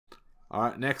All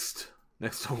right, next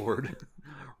award.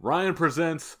 Ryan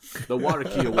presents the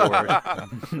Warukii Award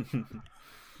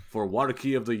for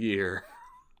Warukii of the Year.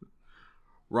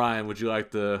 Ryan, would you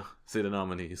like to say the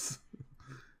nominees?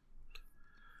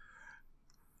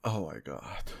 Oh my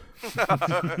god.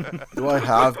 Do I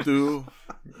have to?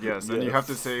 Yes, and you have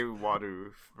to say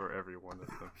Waru for every one of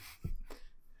them.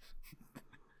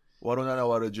 Waru nana,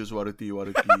 waru juice, waru tea,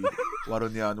 waru ki, waru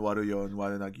nyan, waru yon,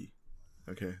 waru nagi.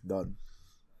 Okay, done.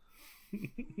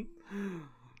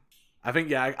 I think,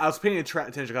 yeah, I was paying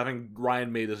attention. I think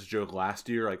Ryan made this joke last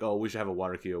year, like, oh, we should have a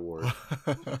Warukii Award.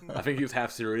 I think he was half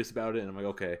serious about it, and I'm like,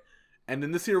 okay. And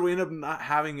then this year we ended up not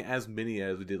having as many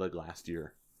as we did like last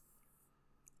year.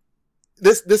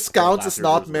 This counts as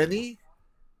not many?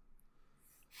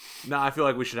 No, I feel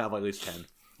like we should have at least 10.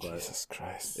 But Jesus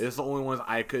Christ. it's the only ones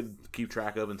I could keep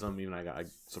track of, and some even I got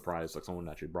surprised, like someone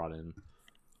actually brought in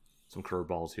some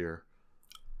curveballs here.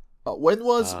 When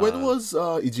was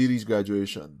Ijiri's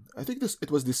graduation? I think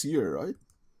it was this year, right?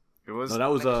 It was. No,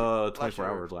 that was 24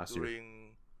 hours last year.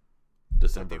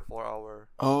 December. 24-hour.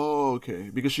 Oh, okay.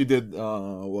 Because she did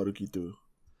Warukii too.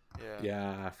 Yeah.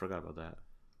 Yeah, I forgot about that.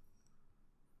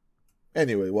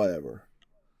 Anyway, whatever.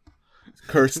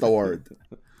 Cursed award.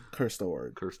 Cursed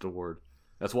award. Cursed award.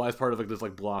 That's why it's part of like this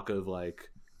like block of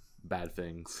like bad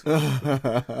things.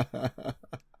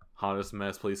 Hottest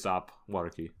mess, please stop.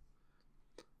 Warukii.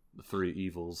 The three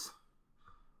evils.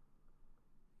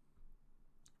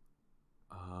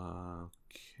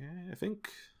 Okay, I think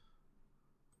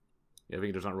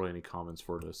there's not really any comments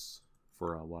for this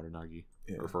for Watanagi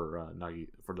or for Nagi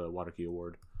for the Warukii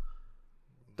Award.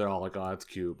 They're all like, oh, it's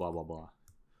cute, blah blah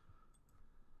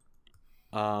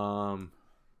blah.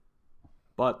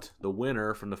 But the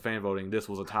winner from the fan voting, this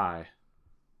was a tie.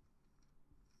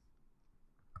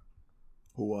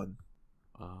 Who won?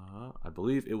 I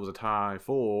believe it was a tie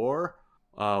for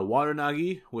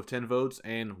Watanagi with 10 votes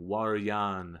and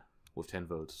Waruyan with 10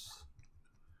 votes.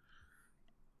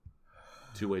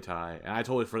 Two-way tie. And I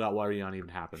totally forgot Waruyan even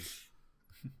happened.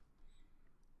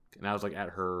 And I was like at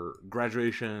her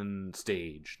graduation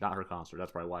stage, not her concert.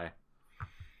 That's probably why.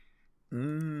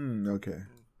 Okay.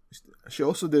 She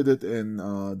also did it in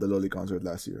the Loli concert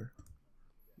last year.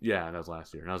 Yeah, that was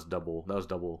last year. That was double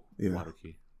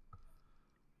Warukii.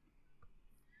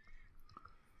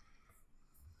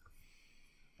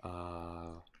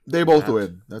 They both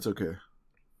win. That's okay.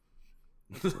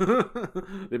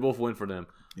 They both win for them.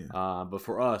 Yeah. But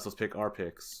for us, let's pick our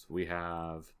picks. We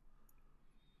have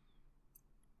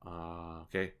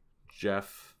okay,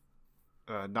 Jeff.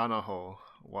 Nanaho.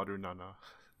 Waru Nana.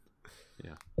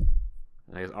 Yeah.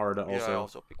 And I guess Arda also. Yeah, I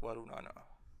also picked Waru Nana.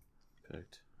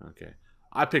 Picked. Okay.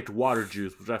 I picked Water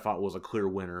Juice, which I thought was a clear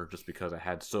winner just because it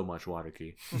had so much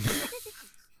Warukii.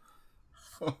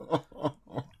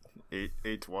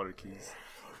 8 water keys.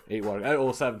 8 water.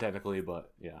 Well, 7 technically,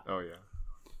 but yeah. Oh yeah.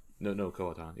 No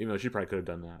Koatan. Even though she probably could have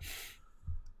done that.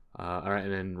 All right,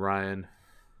 and then Ryan.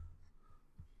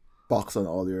 Box on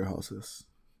all your houses.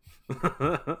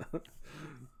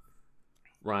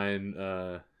 Ryan,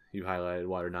 you highlighted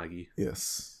Watanagi.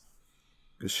 Yes.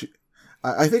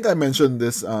 I think I mentioned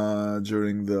this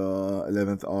during the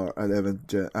 11th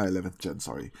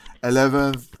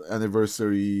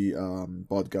anniversary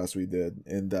podcast we did,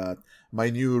 in that my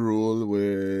new rule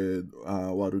with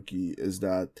Warukii is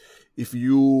that if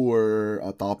you were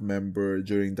a top member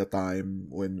during the time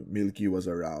when Milky was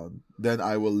around, then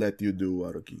I will let you do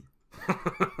Warukii.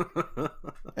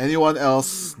 Anyone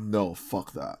else? No,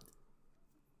 fuck that.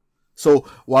 So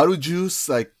Waru Juice,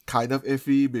 like, kind of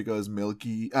iffy because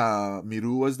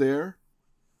Miru was there.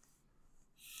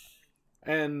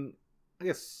 And I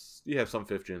guess you have some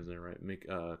 5th gens there, right?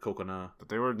 Kokona. But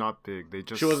they were not big. They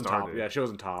just She wasn't started. top. Yeah, she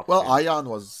wasn't top. Well, yeah. Ayan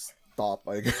was top,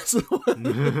 I guess,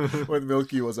 when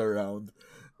Milky was around.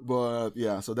 But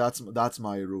yeah, so that's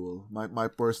my rule, my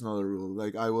personal rule.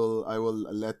 Like, I will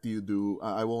let you do.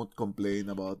 I won't complain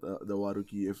about the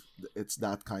Warukii if it's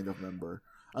that kind of member.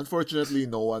 Unfortunately,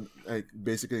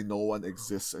 basically no one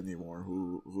exists anymore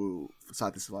who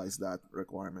satisfies that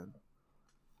requirement.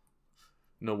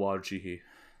 No Waruchihi.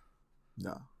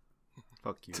 No.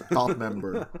 Fuck you. Top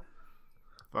member.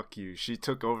 Fuck you. She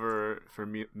took over for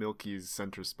Milky's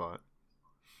center spot.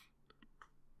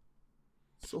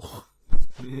 So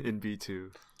in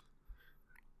B2.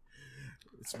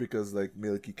 It's because like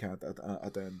Milky can't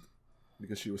attend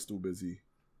because she was too busy.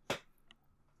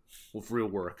 With real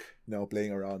work. Now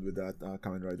playing around with that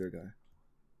Kamen Rider guy.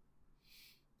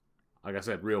 Like I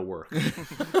said, real work.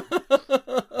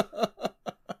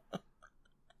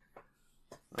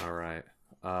 All right.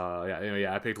 Anyway,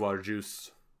 I picked Water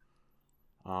Juice.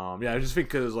 I just think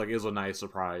because like it was a nice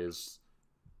surprise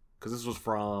because this was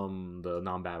from the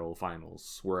non-battle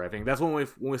finals, where I think that's when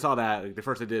we saw that. Like,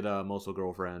 first they did Moso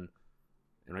Girlfriend,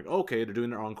 and like, okay, they're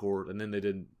doing their encore, and then they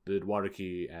did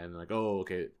Warukii, and like, oh,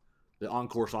 okay, the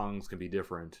encore songs can be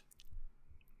different,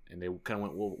 and they kind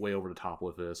of went way over the top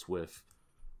with this, with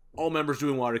all members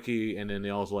doing Warukii, and then they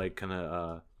also like kind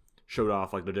of showed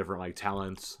off like the different like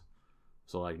talents.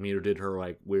 So like Miru did her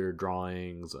like weird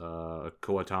drawings.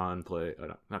 Kowatan play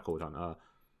not Kowatan.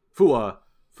 Fua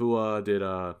did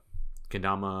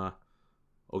kendama.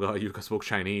 Oga Yuka spoke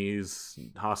Chinese.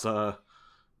 Hasa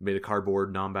made a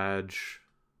cardboard non-badge.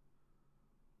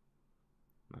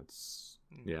 That's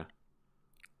yeah.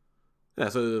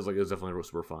 So it was definitely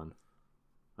super fun.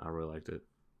 I really liked it.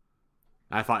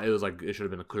 I thought it should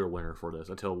have been a clear winner for this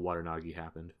until Watanabe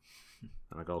happened.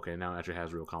 I'm like, okay, now it actually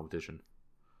has real competition.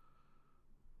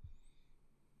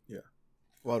 Yeah,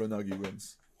 Warunagi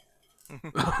wins.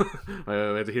 We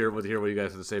have to hear what you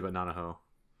guys have to say about Nanaho.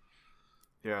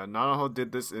 Yeah, Nanaho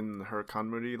did this in her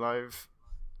Kanmuri live.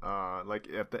 Like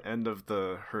at the end of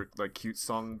her like cute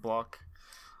song block.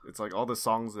 It's like all the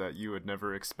songs that you would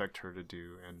never expect her to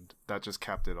do, and that just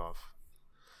capped it off.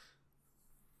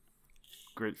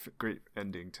 Great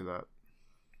ending to that.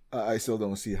 I still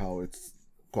don't see how it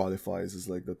qualifies as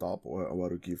like the top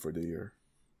Warukii for the year.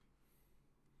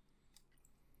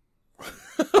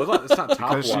 Well, it's not top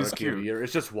Because she's Warukii cute. of the year.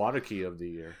 It's just Warukii of the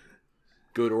year,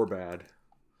 good or bad.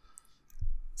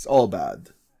 It's all bad.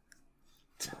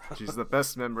 She's the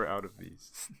best member out of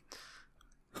these.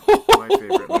 My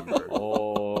favorite member.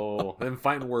 Oh, them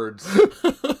fine words.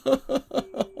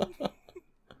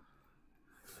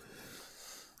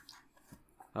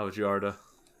 How about you, Arda?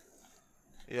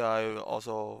 Yeah, I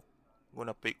also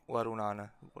wanna pick Warunana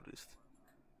for this.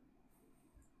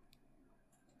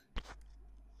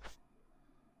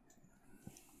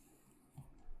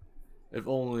 If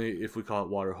only if we call it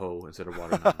Water Ho instead of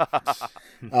Water Nine.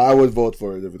 I would vote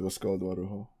for it if it was called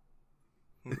Waruho.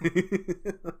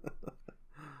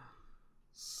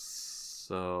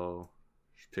 So,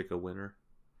 pick a winner.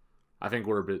 I think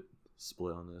we're a bit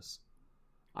split on this.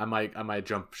 I might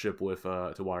jump ship with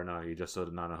to Waranagi just so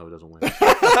that Nanaho doesn't win.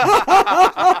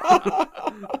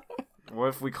 What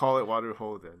if we call it Water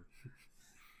Hole then?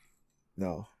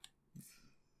 No.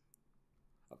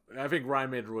 I think Ryan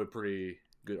made a really pretty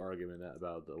good argument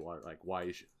about the water, like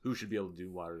who should be able to do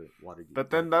water.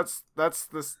 But then that's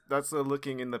the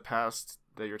looking in the past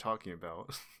that you're talking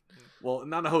about. Well,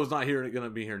 Nanaho's not gonna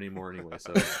be here anymore anyway,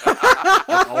 so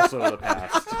that's also the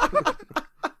past.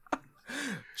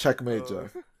 Checkmate,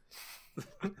 Jeff.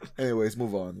 Anyways,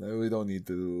 move on. We don't need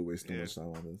to waste too much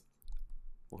time on this.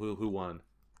 Well, who won?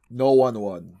 No one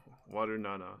won. Water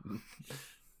Nana.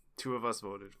 Two of us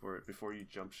voted for it before you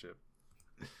jump ship.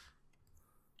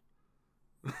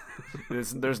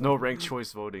 There's no ranked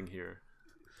choice voting here.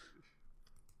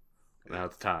 Now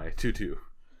it's tie 2-2.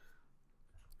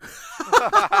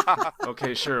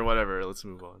 Okay, sure, whatever. Let's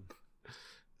move on.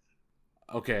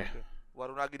 Okay,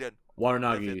 Warunagi then.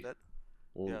 Waranagi. That.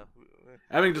 Well, Yeah.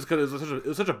 I mean, just because it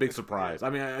was such a big surprise. I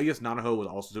mean, I guess Nanaho was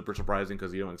also super surprising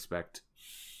because you didn't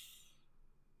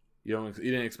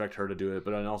expect her to do it,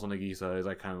 but then also Nagisa is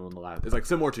like kind of in the last. It's like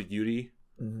similar to Yuri.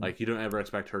 Mm-hmm. Like you don't ever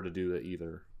expect her to do it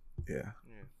either. Yeah.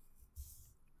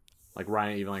 Like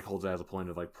Ryan even like holds it as a point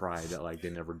of like pride that like they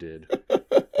never did.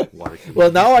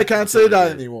 Well, now I can't say Until that it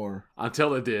did. anymore.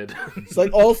 Until it did. It's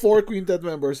like all 4 Quintet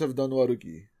members have done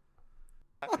Warukii.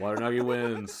 Waranagi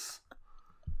wins.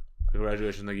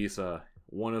 Congratulations, Nagisa.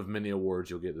 One of many awards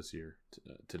you'll get this year.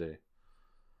 Today.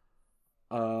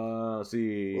 Let's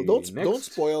see. Well, Next. don't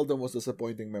spoil the most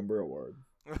disappointing member award.